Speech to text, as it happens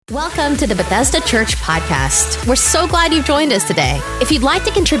Welcome to the Bethesda Church Podcast. We're so glad you've joined us today. If you'd like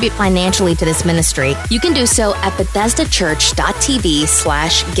to contribute financially to this ministry, you can do so at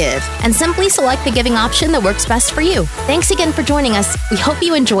BethesdaChurch.tv/give and simply select the giving option that works best for you. Thanks again for joining us. We hope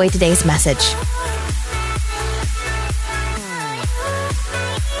you enjoy today's message.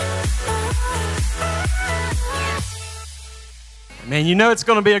 Man, you know it's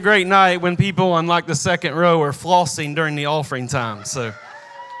going to be a great night when people on like the second row are flossing during the offering time. So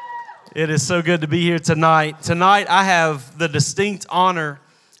it is so good to be here tonight. Tonight I have the distinct honor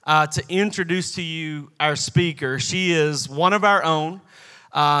to introduce to you our speaker. She is one of our own,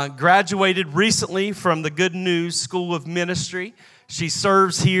 graduated recently from the Good News School of Ministry. She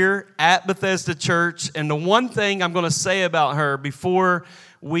serves here at Bethesda Church. And the one thing I'm going to say about her before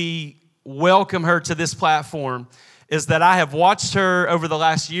we welcome her to this platform is that I have watched her over the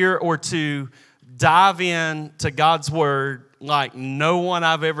last year or two dive in to God's Word like no one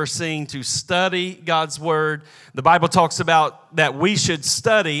I've ever seen, to study God's Word. The Bible talks about that we should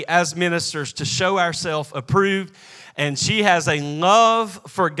study as ministers to show ourselves approved, and she has a love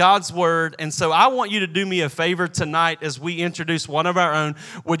for God's Word. And so I want you to do me a favor tonight as we introduce one of our own.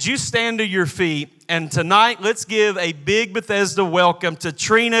 Would you stand to your feet? And tonight, let's give a big Bethesda welcome to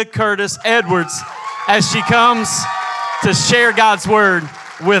Trina Curtis Edwards as she comes to share God's Word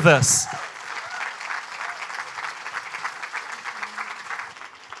with us.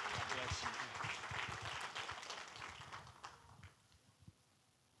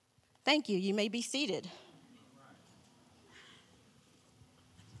 Thank you. You may be seated.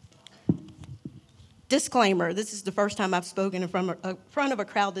 Disclaimer, this is the first time I've spoken in front of a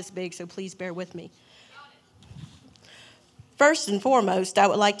crowd this big, so please bear with me. First and foremost, I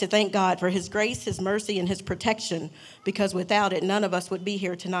would like to thank God for His grace, His mercy, and His protection, because without it, none of us would be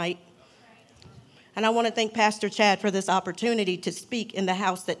here tonight. And I want to thank Pastor Chad for this opportunity to speak in the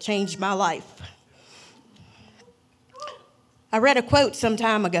house that changed my life. I read a quote some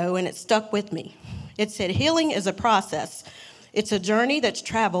time ago, and it stuck with me. It said, "Healing is a process. It's a journey that's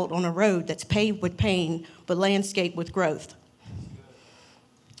traveled on a road that's paved with pain, but landscaped with growth."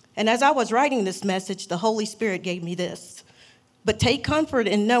 And as I was writing this message, the Holy Spirit gave me this. "But take comfort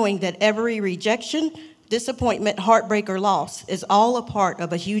in knowing that every rejection, disappointment, heartbreak, or loss is all a part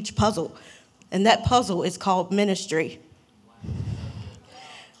of a huge puzzle, and that puzzle is called ministry."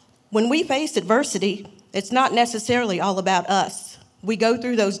 When we face adversity, it's not necessarily all about us. We go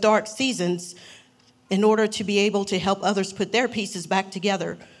through those dark seasons in order to be able to help others put their pieces back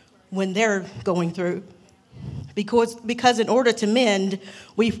together when they're going through. Because in order to mend,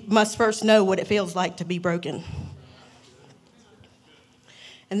 we must first know what it feels like to be broken.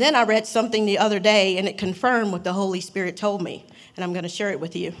 And then I read something the other day, and it confirmed what the Holy Spirit told me, and I'm going to share it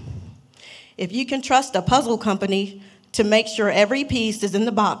with you. If you can trust a puzzle company to make sure every piece is in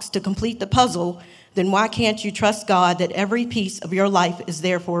the box to complete the puzzle, then why can't you trust God that every piece of your life is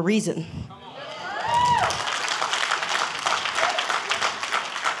there for a reason?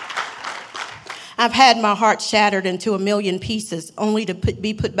 I've had my heart shattered into a million pieces, only to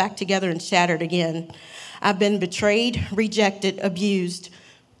be put back together and shattered again. I've been betrayed, rejected, abused,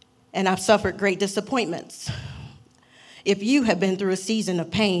 and I've suffered great disappointments. If you have been through a season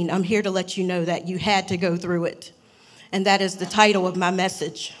of pain, I'm here to let you know that you had to go through it. And that is the title of my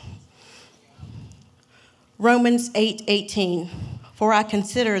message. Romans 8:18. "For I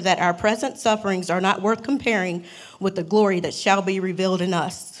consider that our present sufferings are not worth comparing with the glory that shall be revealed in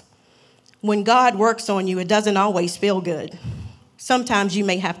us." When God works on you, it doesn't always feel good. Sometimes you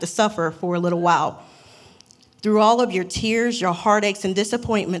may have to suffer for a little while. Through all of your tears, your heartaches, and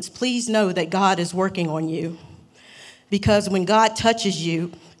disappointments, please know that God is working on you. Because when God touches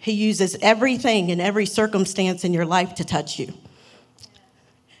you, He uses everything and every circumstance in your life to touch you.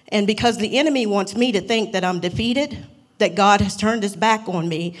 And because the enemy wants me to think that I'm defeated, that God has turned His back on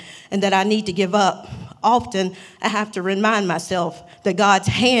me, and that I need to give up, often I have to remind myself that God's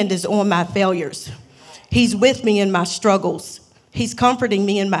hand is on my failures. He's with me in my struggles. He's comforting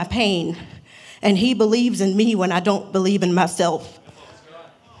me in my pain. And He believes in me when I don't believe in myself.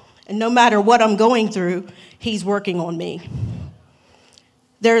 And no matter what I'm going through, He's working on me.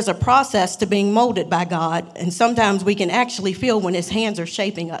 There is a process to being molded by God, and sometimes we can actually feel when His hands are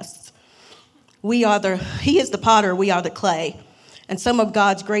shaping us. He is the potter, we are the clay. And some of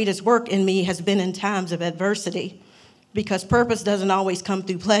God's greatest work in me has been in times of adversity, because purpose doesn't always come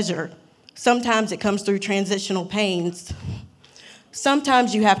through pleasure. Sometimes it comes through transitional pains.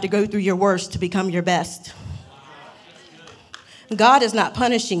 Sometimes you have to go through your worst to become your best. God is not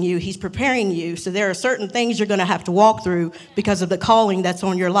punishing you, He's preparing you. So there are certain things you're going to have to walk through because of the calling that's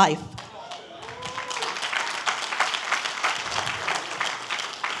on your life.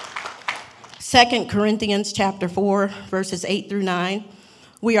 2 Corinthians chapter 4, verses 8 through 9.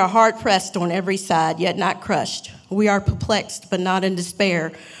 We are hard pressed on every side, yet not crushed. We are perplexed, but not in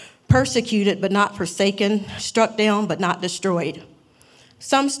despair. Persecuted, but not forsaken. Struck down, but not destroyed.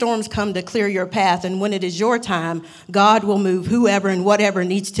 Some storms come to clear your path, and when it is your time, God will move whoever and whatever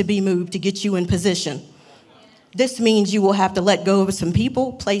needs to be moved to get you in position. This means you will have to let go of some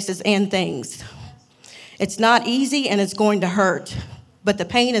people, places, and things. It's not easy, and it's going to hurt. But the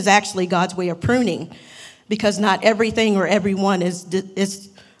pain is actually God's way of pruning, because not everything or everyone is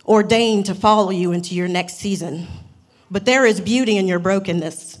ordained to follow you into your next season. But there is beauty in your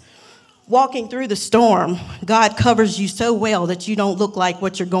brokenness. Walking through the storm, God covers you so well that you don't look like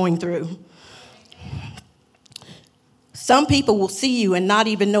what you're going through. Some people will see you and not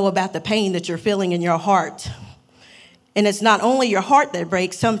even know about the pain that you're feeling in your heart. And it's not only your heart that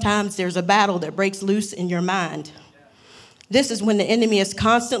breaks, sometimes there's a battle that breaks loose in your mind. This is when the enemy is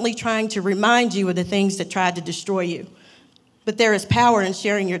constantly trying to remind you of the things that tried to destroy you. But there is power in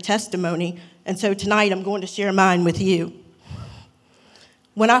sharing your testimony, and so tonight I'm going to share mine with you.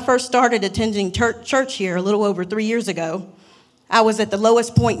 When I first started attending church here a little over 3 years ago, I was at the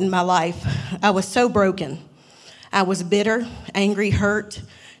lowest point in my life. I was so broken. I was bitter, angry, hurt,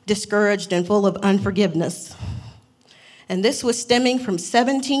 discouraged, and full of unforgiveness. And this was stemming from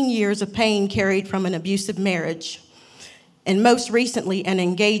 17 years of pain carried from an abusive marriage. And most recently, an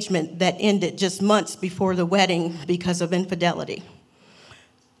engagement that ended just months before the wedding because of infidelity.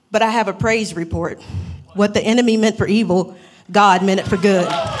 But I have a praise report. What the enemy meant for evil, God meant it for good.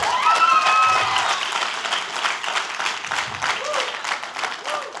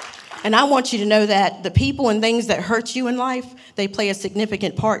 And I want you to know that the people and things that hurt you in life, they play a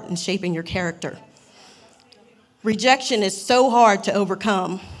significant part in shaping your character. Rejection is so hard to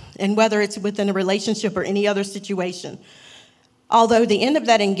overcome, and whether it's within a relationship or any other situation. Although the end of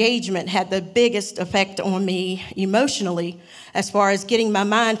that engagement had the biggest effect on me emotionally, as far as getting my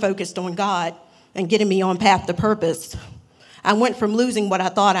mind focused on God and getting me on path to purpose, I went from losing what I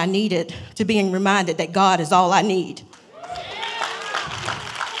thought I needed to being reminded that God is all I need.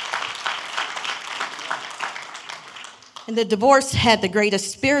 And the divorce had the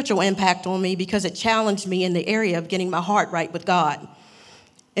greatest spiritual impact on me because it challenged me in the area of getting my heart right with God.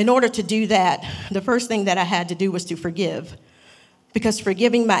 In order to do that, the first thing that I had to do was to forgive. Because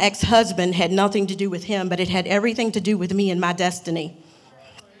forgiving my ex-husband had nothing to do with him, but it had everything to do with me and my destiny.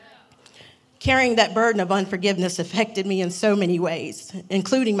 Carrying that burden of unforgiveness affected me in so many ways,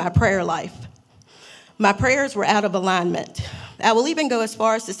 including my prayer life. My prayers were out of alignment. I will even go as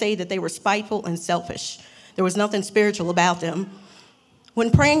far as to say that they were spiteful and selfish. There was nothing spiritual about them.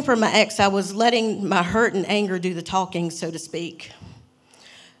 When praying for my ex, I was letting my hurt and anger do the talking, so to speak.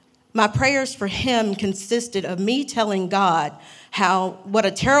 My prayers for him consisted of me telling God what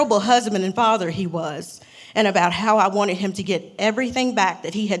a terrible husband and father he was, and about how I wanted him to get everything back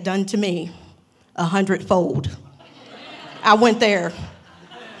that he had done to me 100-fold. I went there.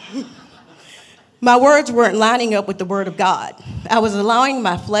 My words weren't lining up with the word of God. I was allowing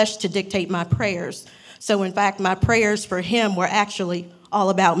my flesh to dictate my prayers. So in fact, my prayers for him were actually all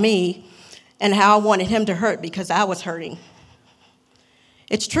about me and how I wanted him to hurt because I was hurting.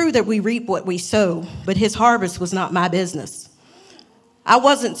 It's true that we reap what we sow, but his harvest was not my business. I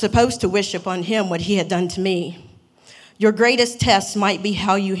wasn't supposed to wish upon him what he had done to me. Your greatest test might be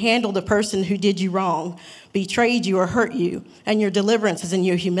how you handle the person who did you wrong, betrayed you, or hurt you, and your deliverance is in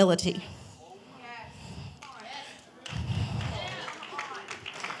your humility.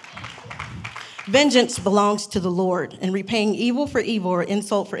 Vengeance belongs to the Lord, and repaying evil for evil or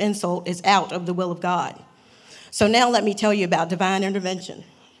insult for insult is out of the will of God. So now let me tell you about divine intervention.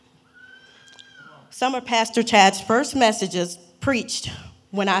 Some of Pastor Chad's first messages preached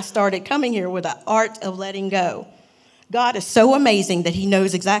when I started coming here were the art of letting go. God is so amazing that he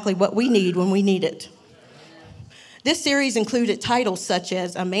knows exactly what we need when we need it. This series included titles such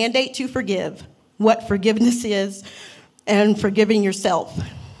as A Mandate to Forgive, What Forgiveness Is, and Forgiving Yourself.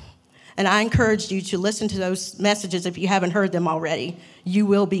 And I encourage you to listen to those messages if you haven't heard them already. You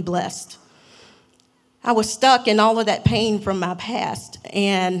will be blessed. I was stuck in all of that pain from my past,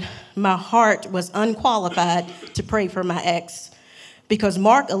 and my heart was unqualified to pray for my ex. Because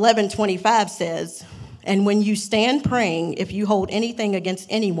Mark 11:25 says, and when you stand praying, if you hold anything against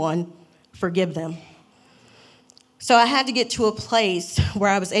anyone, forgive them. So I had to get to a place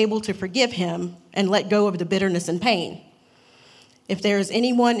where I was able to forgive him and let go of the bitterness and pain. If there is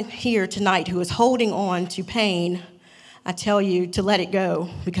anyone here tonight who is holding on to pain, I tell you to let it go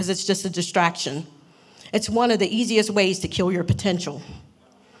because it's just a distraction. It's one of the easiest ways to kill your potential.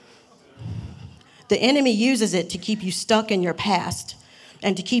 The enemy uses it to keep you stuck in your past.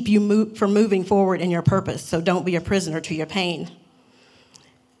 and to keep you from moving forward in your purpose. So don't be a prisoner to your pain.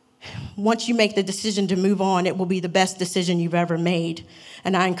 Once you make the decision to move on, it will be the best decision you've ever made.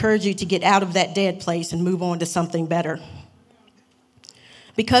 And I encourage you to get out of that dead place and move on to something better.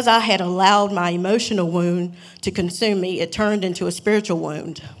 Because I had allowed my emotional wound to consume me, it turned into a spiritual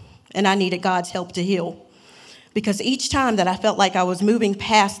wound, and I needed God's help to heal. Because each time that I felt like I was moving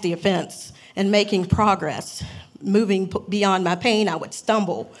past the offense and making progress, moving beyond my pain, I would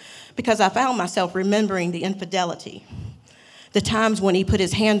stumble because I found myself remembering the infidelity, the times when he put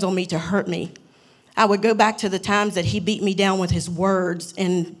his hands on me to hurt me. I would go back to the times that he beat me down with his words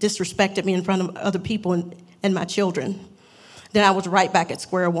and disrespected me in front of other people and my children. Then I was right back at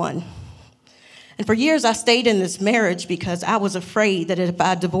square one. And for years, I stayed in this marriage because I was afraid that if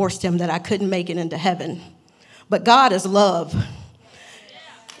I divorced him, that I couldn't make it into heaven. But God is love.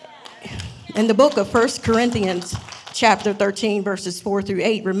 And the book of 1 Corinthians chapter 13, verses 4 through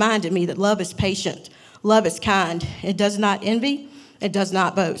 8 reminded me that love is patient. Love is kind. It does not envy. It does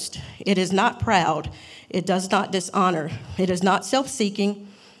not boast. It is not proud. It does not dishonor. It is not self-seeking.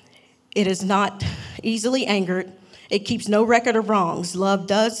 It is not easily angered. It keeps no record of wrongs. Love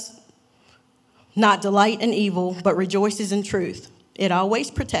does not delight in evil, but rejoices in truth. It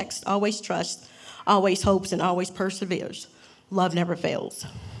always protects, always trusts, always hopes, and always perseveres. Love never fails.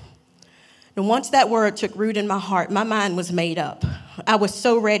 And once that word took root in my heart, my mind was made up. I was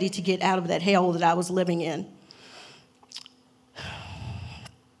so ready to get out of that hell that I was living in.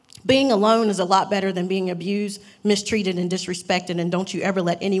 Being alone is a lot better than being abused, mistreated, and disrespected, and don't you ever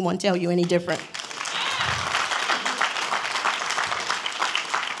let anyone tell you any different.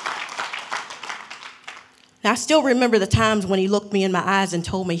 Now, I still remember the times when he looked me in my eyes and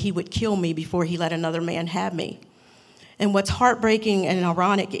told me he would kill me before he let another man have me. And what's heartbreaking and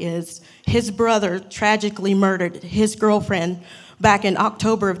ironic is his brother tragically murdered his girlfriend back in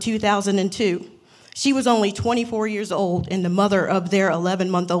October of 2002. She was only 24 years old and the mother of their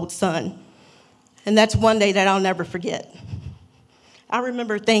 11-month-old son. And that's one day that I'll never forget. I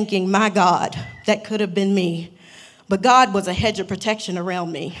remember thinking, my God, that could have been me. But God was a hedge of protection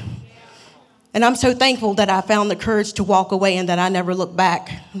around me. And I'm so thankful that I found the courage to walk away and that I never looked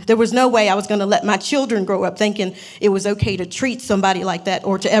back. There was no way I was going to let my children grow up thinking it was okay to treat somebody like that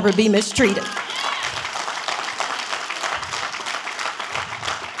or to ever be mistreated.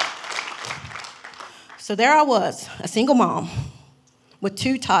 So there I was, a single mom with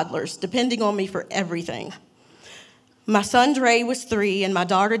 2 toddlers, depending on me for everything. My son Dre was 3 and my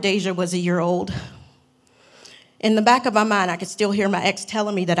daughter Deja was a year old. In the back of my mind, I could still hear my ex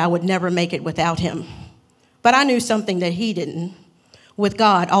telling me that I would never make it without him. But I knew something that he didn't. With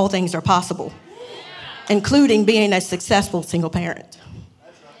God, all things are possible, including being a successful single parent.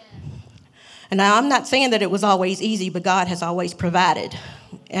 And now I'm not saying that it was always easy, but God has always provided.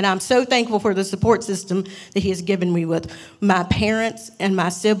 And I'm so thankful for the support system that he has given me with. My parents and my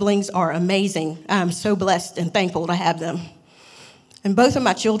siblings are amazing. I'm so blessed and thankful to have them. And both of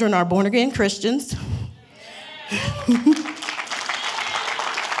my children are born-again Christians.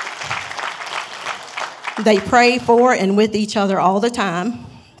 They pray for and with each other all the time.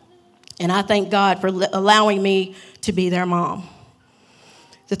 And I thank God for allowing me to be their mom.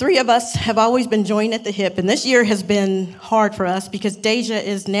 The 3 of us have always been joined at the hip, and this year has been hard for us because Deja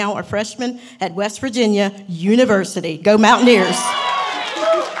is now a freshman at West Virginia University. Go Mountaineers.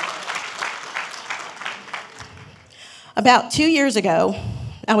 About 2 years ago,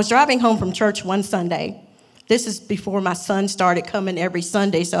 I was driving home from church one Sunday. This is before my son started coming every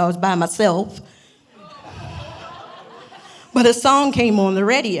Sunday, so I was by myself. But a song came on the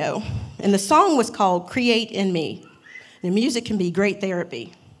radio, and the song was called Create in Me. The music can be great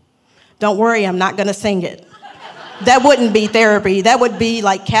therapy. Don't worry, I'm not going to sing it. That wouldn't be therapy. That would be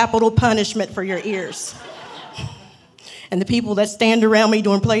like capital punishment for your ears. And the people that stand around me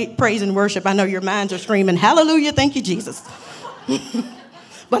doing praise and worship, I know your minds are screaming, hallelujah, thank you, Jesus.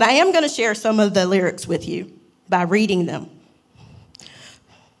 But I am going to share some of the lyrics with you by reading them.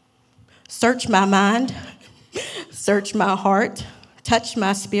 Search my mind, search my heart, touch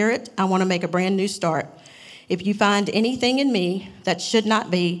my spirit. I want to make a brand new start. If you find anything in me that should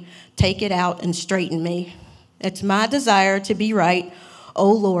not be, take it out and straighten me. It's my desire to be right.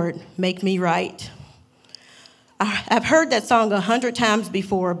 Oh, Lord, make me right. I've heard that song 100 times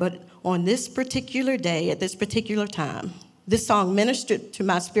before, but on this particular day, at this particular time, this song ministered to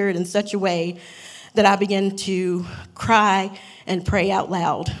my spirit in such a way that I began to cry and pray out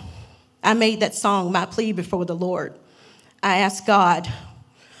loud. I made that song my plea before the Lord. I asked God,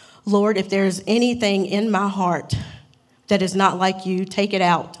 Lord, if there's anything in my heart that is not like you, take it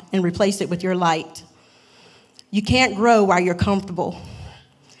out and replace it with your light. You can't grow while you're comfortable.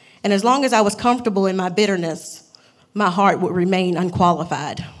 And as long as I was comfortable in my bitterness, my heart would remain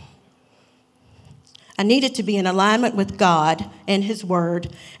unqualified. I needed to be in alignment with God and His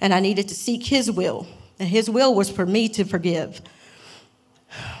Word, and I needed to seek His will. And His will was for me to forgive.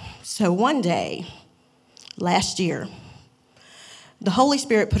 So one day, last year, the Holy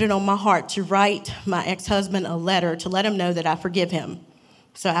Spirit put it on my heart to write my ex-husband a letter to let him know that I forgive him.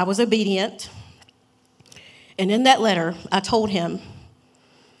 So I was obedient. And in that letter, I told him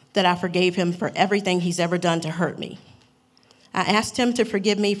that I forgave him for everything he's ever done to hurt me. I asked him to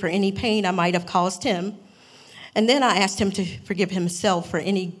forgive me for any pain I might have caused him. And then I asked him to forgive himself for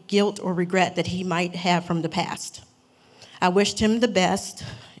any guilt or regret that he might have from the past. I wished him the best,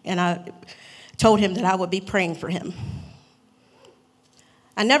 and I told him that I would be praying for him.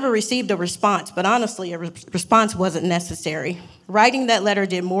 I never received a response, but honestly, a response wasn't necessary. Writing that letter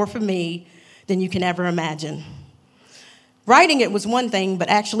did more for me than you can ever imagine. Writing it was one thing, but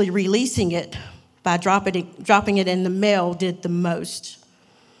actually releasing it by dropping it in the mail did the most.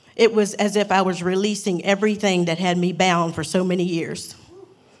 It was as if I was releasing everything that had me bound for so many years.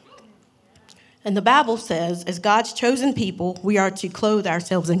 And the Bible says, as God's chosen people, we are to clothe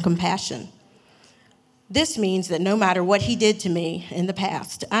ourselves in compassion. This means that no matter what he did to me in the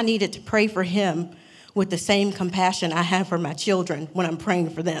past, I needed to pray for him with the same compassion I have for my children when I'm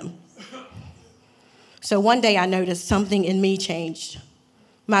praying for them. So one day I noticed something in me changed.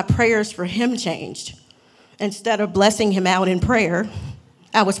 My prayers for him changed. Instead of blessing him out in prayer,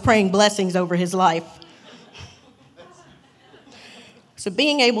 I was praying blessings over his life. So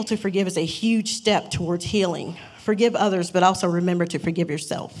being able to forgive is a huge step towards healing. Forgive others, but also remember to forgive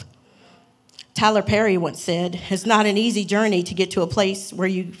yourself. Tyler Perry once said, "It's not an easy journey to get to a place where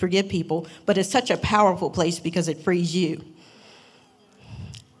you forgive people, but it's such a powerful place because it frees you."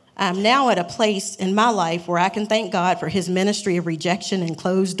 I'm now at a place in my life where I can thank God for his ministry of rejection and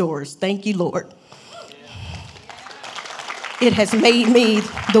closed doors. Thank you, Lord. It has made me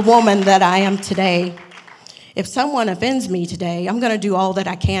the woman that I am today. If someone offends me today, I'm going to do all that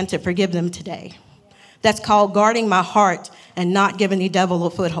I can to forgive them today. That's called guarding my heart and not giving the devil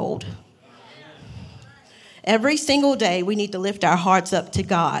a foothold. Every single day, we need to lift our hearts up to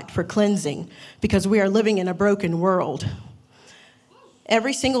God for cleansing because we are living in a broken world.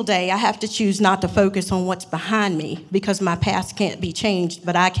 Every single day, I have to choose not to focus on what's behind me because my past can't be changed,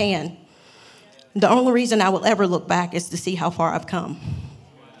 but I can. The only reason I will ever look back is to see how far I've come.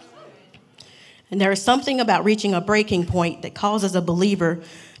 And there is something about reaching a breaking point that causes a believer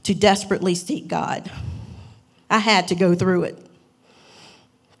to desperately seek God. I had to go through it.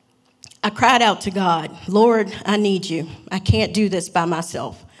 I cried out to God, "Lord, I need you. I can't do this by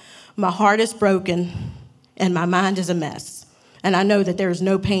myself. My heart is broken and my mind is a mess. And I know that there is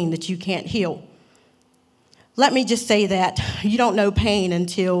no pain that you can't heal." Let me just say that you don't know pain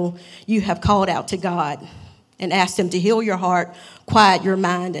until you have called out to God and asked him to heal your heart, quiet your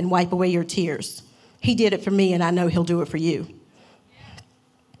mind, and wipe away your tears. He did it for me, and I know he'll do it for you.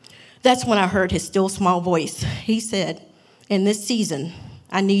 That's when I heard his still small voice. He said, "In this season,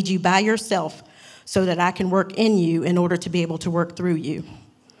 I need you by yourself so that I can work in you in order to be able to work through you."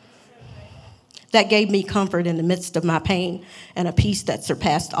 That gave me comfort in the midst of my pain and a peace that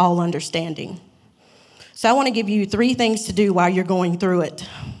surpassed all understanding. So I want to give you 3 things to do while you're going through it.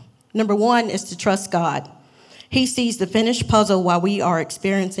 Number 1 is to trust God. He sees the finished puzzle while we are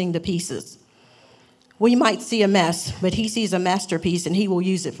experiencing the pieces. We might see a mess, but he sees a masterpiece and he will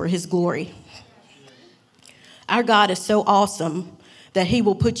use it for his glory. Our God is so awesome that he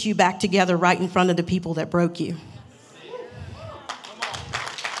will put you back together right in front of the people that broke you.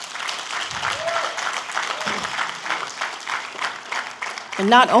 And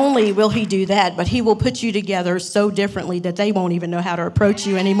not only will he do that, but he will put you together so differently that they won't even know how to approach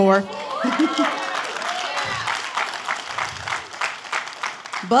you anymore.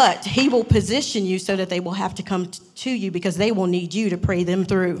 But he will position you so that they will have to come to you because they will need you to pray them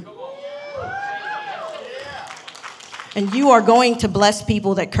through. And you are going to bless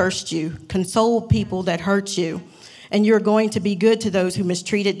people that cursed you, console people that hurt you, and you're going to be good to those who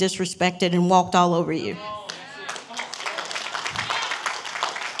mistreated, disrespected, and walked all over you.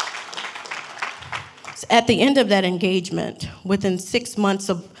 At the end of that engagement, within 6 months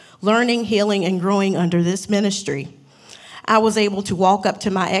of learning, healing, and growing under this ministry, I was able to walk up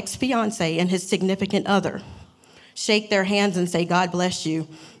to my ex-fiance and his significant other, shake their hands and say, "God bless you."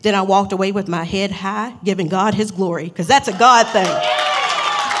 Then I walked away with my head high, giving God his glory, because that's a God thing.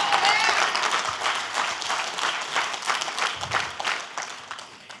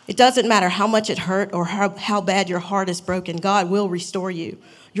 It doesn't matter how much it hurt or how bad your heart is broken, God will restore you.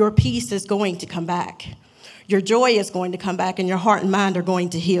 Your peace is going to come back. Your joy is going to come back, and your heart and mind are going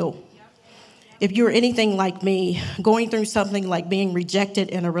to heal. If you're anything like me, going through something like being rejected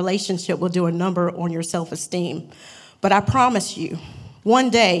in a relationship will do a number on your self-esteem. But I promise you, one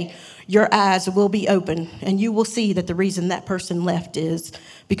day your eyes will be open and you will see that the reason that person left is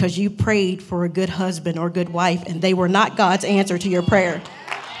because you prayed for a good husband or good wife and they were not God's answer to your prayer.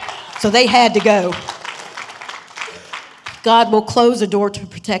 So they had to go. God will close a door to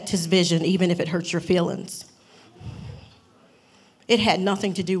protect his vision, even if it hurts your feelings. It had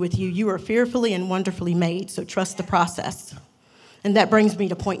nothing to do with you. You are fearfully and wonderfully made, so trust the process. And that brings me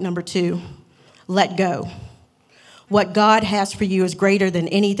to point number 2, let go. What God has for you is greater than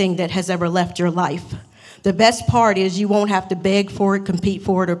anything that has ever left your life. The best part is you won't have to beg for it, compete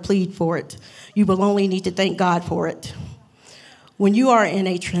for it, or plead for it. You will only need to thank God for it. When you are in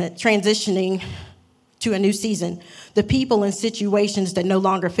a transitioning to a new season, the people and situations that no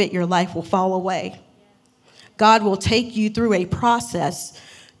longer fit your life will fall away. God will take you through a process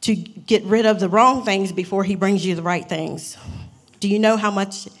to get rid of the wrong things before he brings you the right things. Do you know how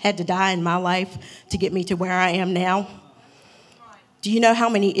much had to die in my life to get me to where I am now? Do you know how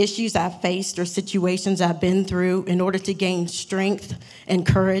many issues I've faced or situations I've been through in order to gain strength and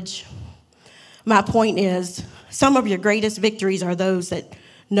courage? My point is, some of your greatest victories are those that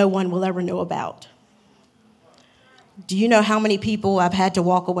no one will ever know about. Do you know how many people I've had to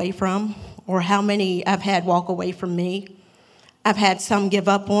walk away from, or how many I've had walk away from me? I've had some give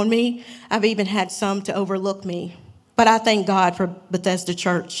up on me. I've even had some to overlook me. But I thank God for Bethesda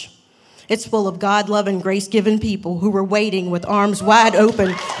Church. It's full of God-loving, grace-giving people who were waiting with arms wide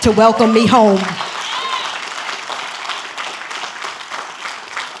open to welcome me home.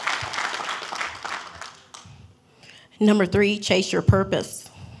 Number 3, chase your purpose.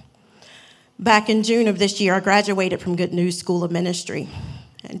 Back in June of this year, I graduated from Good News School of Ministry.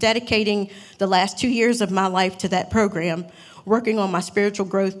 And dedicating the last 2 years of my life to that program, working on my spiritual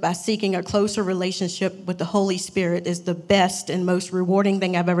growth by seeking a closer relationship with the Holy Spirit is the best and most rewarding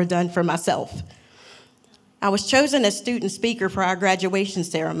thing I've ever done for myself. I was chosen as student speaker for our graduation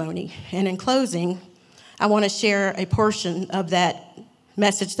ceremony. And in closing, I want to share a portion of that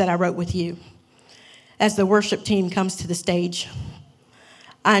message that I wrote with you. As the worship team comes to the stage,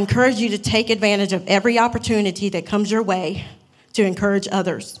 I encourage you to take advantage of every opportunity that comes your way to encourage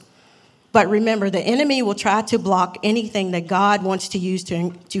others. But remember, the enemy will try to block anything that God wants to use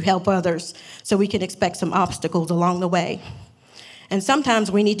to help others, so we can expect some obstacles along the way. And sometimes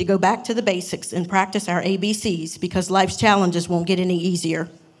we need to go back to the basics and practice our ABCs because life's challenges won't get any easier.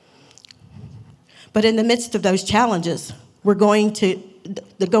 But in the midst of those challenges, when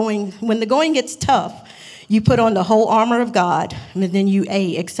the going gets tough, you put on the whole armor of God, and then you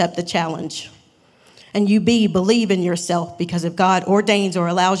A, accept the challenge. And you B, believe in yourself, because if God ordains or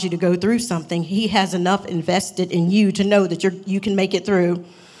allows you to go through something, he has enough invested in you to know that you can make it through.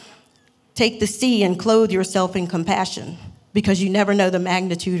 Take the C and clothe yourself in compassion, because you never know the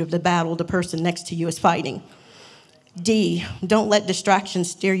magnitude of the battle the person next to you is fighting. D, don't let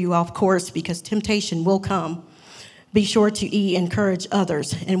distractions steer you off course, because temptation will come. Be sure to E, encourage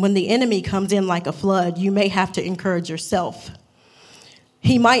others. And when the enemy comes in like a flood, you may have to encourage yourself.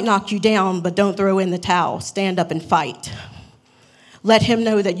 He might knock you down, but don't throw in the towel. Stand up and fight. Let him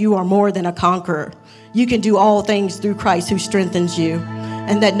know that you are more than a conqueror. You can do all things through Christ who strengthens you,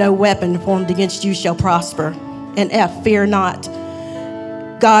 and that no weapon formed against you shall prosper. And F, fear not.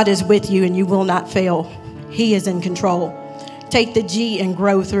 God is with you, and you will not fail. He is in control. Take the G and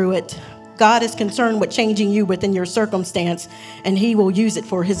grow through it. God is concerned with changing you within your circumstance, and he will use it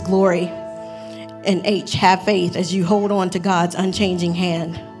for his glory. And H, have faith as you hold on to God's unchanging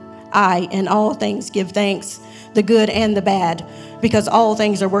hand. I, in all things, give thanks, the good and the bad, because all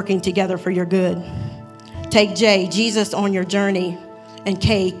things are working together for your good. Take J, Jesus on your journey. And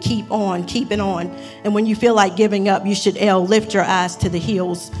K, keep on, keep it on. And when you feel like giving up, you should L, lift your eyes to the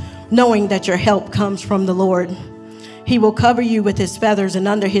hills, knowing that your help comes from the Lord. He will cover you with his feathers, and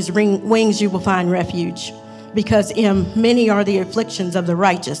under his wings you will find refuge. Because M, many are the afflictions of the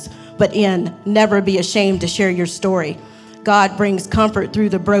righteous, but N, never be ashamed to share your story. God brings comfort through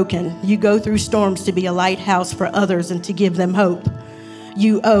the broken. You go through storms to be a lighthouse for others and to give them hope.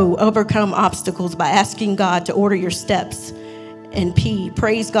 You O, overcome obstacles by asking God to order your steps. And P,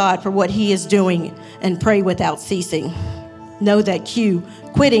 praise God for what he is doing and pray without ceasing. Know that Q,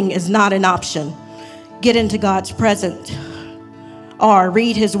 quitting is not an option. Get into God's presence. R,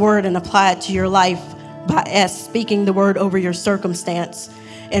 read his word and apply it to your life. By S, speaking the word over your circumstance.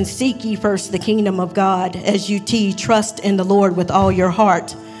 And seek ye first the kingdom of God. As you T, trust in the Lord with all your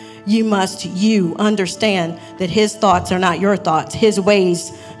heart. You understand that his thoughts are not your thoughts. His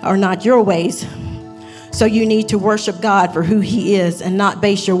ways are not your ways. So you need to worship God for who he is and not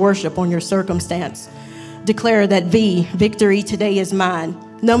base your worship on your circumstance. Declare that victory today is mine,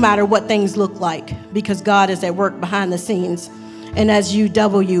 no matter what things look like, because God is at work behind the scenes. And as you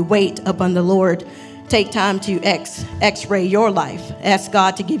wait upon the Lord, take time to x-ray your life. Ask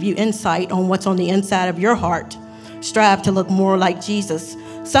God to give you insight on what's on the inside of your heart. Strive to look more like Jesus.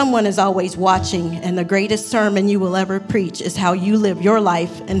 Someone is always watching, and the greatest sermon you will ever preach is how you live your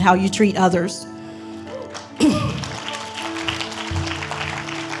life and how you treat others.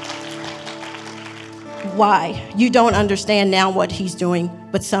 Why? You don't understand now what he's doing,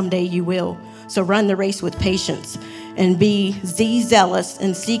 but someday you will. So run the race with patience and be zealous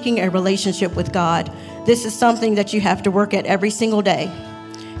in seeking a relationship with God. This is something that you have to work at every single day.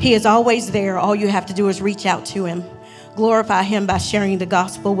 He is always there. All you have to do is reach out to him. Glorify him by sharing the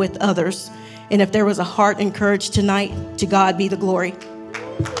gospel with others. And if there was a heart encouraged tonight, to God be the glory.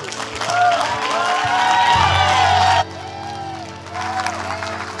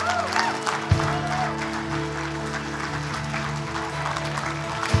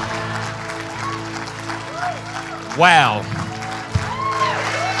 Wow.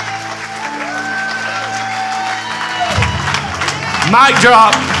 Mic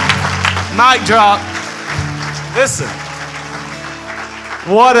drop. Mic drop. Listen.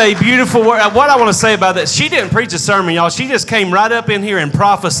 What a beautiful word. What I want to say about that, she didn't preach a sermon, y'all. She just came right up in here and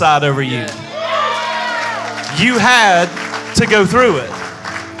prophesied over you. You had to go through it.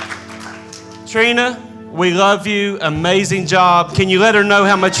 Trina, we love you. Amazing job. Can you let her know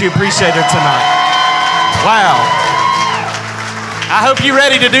how much you appreciate her tonight? Wow. I hope you're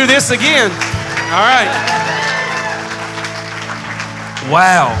ready to do this again. All right.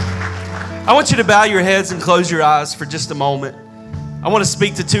 Wow. I want you to bow your heads and close your eyes for just a moment. I want to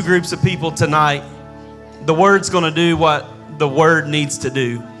speak to two groups of people tonight. The Word's going to do what the Word needs to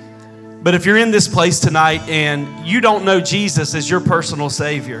do. But if you're in this place tonight and you don't know Jesus as your personal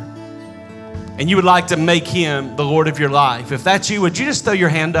Savior, and you would like to make him the Lord of your life, if that's you, would you just throw your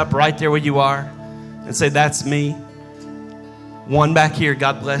hand up right there where you are and say, that's me? One back here,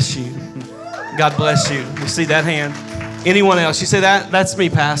 God bless you. God bless you. You see that hand? Anyone else? You say, that's me,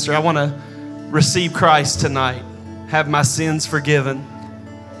 Pastor. I want to receive Christ tonight. Have my sins forgiven.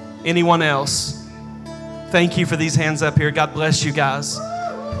 Anyone else? Thank you for these hands up here. God bless you guys.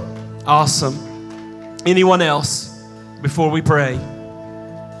 Awesome. Anyone else before we pray?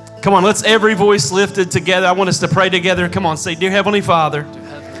 Come on, let's every voice lifted together. I want us to pray together. Come on, say, Dear Heavenly Father,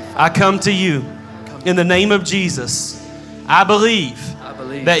 I come to you in the name of Jesus. I believe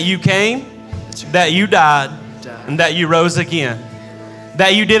that you came, that you died, and that you rose again.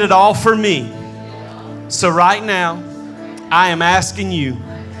 That you did it all for me. So right now, I am asking you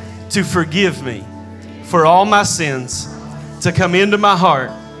to forgive me for all my sins, to come into my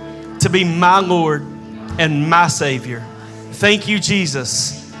heart, to be my Lord and my Savior. Thank you,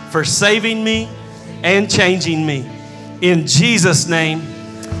 Jesus, for saving me and changing me. In Jesus' name,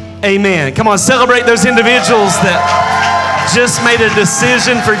 amen. Come on, celebrate those individuals that just made a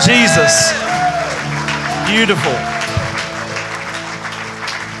decision for Jesus. Beautiful.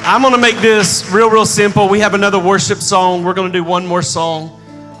 I'm going to make this real simple. We have another worship song. We're going to do one more song.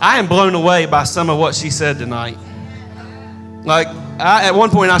 I am blown away by some of what she said tonight. At one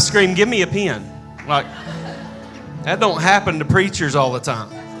point I screamed, give me a pen. That don't happen to preachers all the time.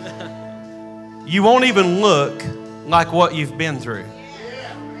 You won't even look like what you've been through.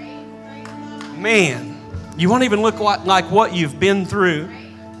 Man. You won't even look like what you've been through.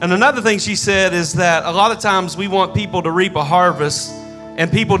 And another thing she said is that a lot of times we want people to reap a harvest,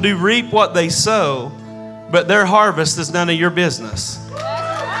 and people do reap what they sow, but their harvest is none of your business.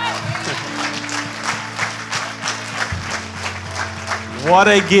 What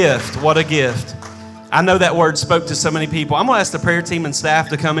a gift. What a gift. I know that word spoke to so many people. I'm going to ask the prayer team and staff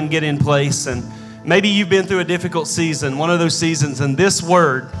to come and get in place. And maybe you've been through a difficult season, one of those seasons, and this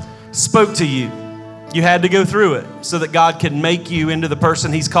word spoke to you. You had to go through it so that God can make you into the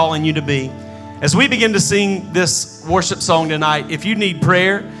person he's calling you to be. As we begin to sing this worship song tonight, if you need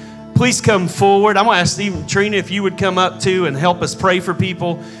prayer, please come forward. I'm going to ask Steve and Trina if you would come up too and help us pray for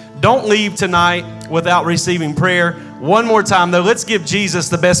people. Don't leave tonight without receiving prayer. One more time though, let's give Jesus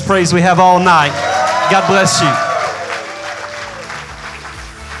the best praise we have all night. God bless you.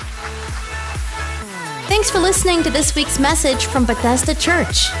 Thanks for listening to this week's message from Bethesda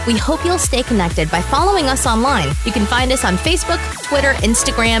Church. We hope you'll stay connected by following us online. You can find us on Facebook, Twitter,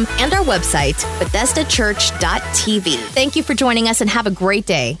 Instagram, and our website, BethesdaChurch.tv. Thank you for joining us and have a great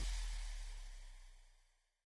day.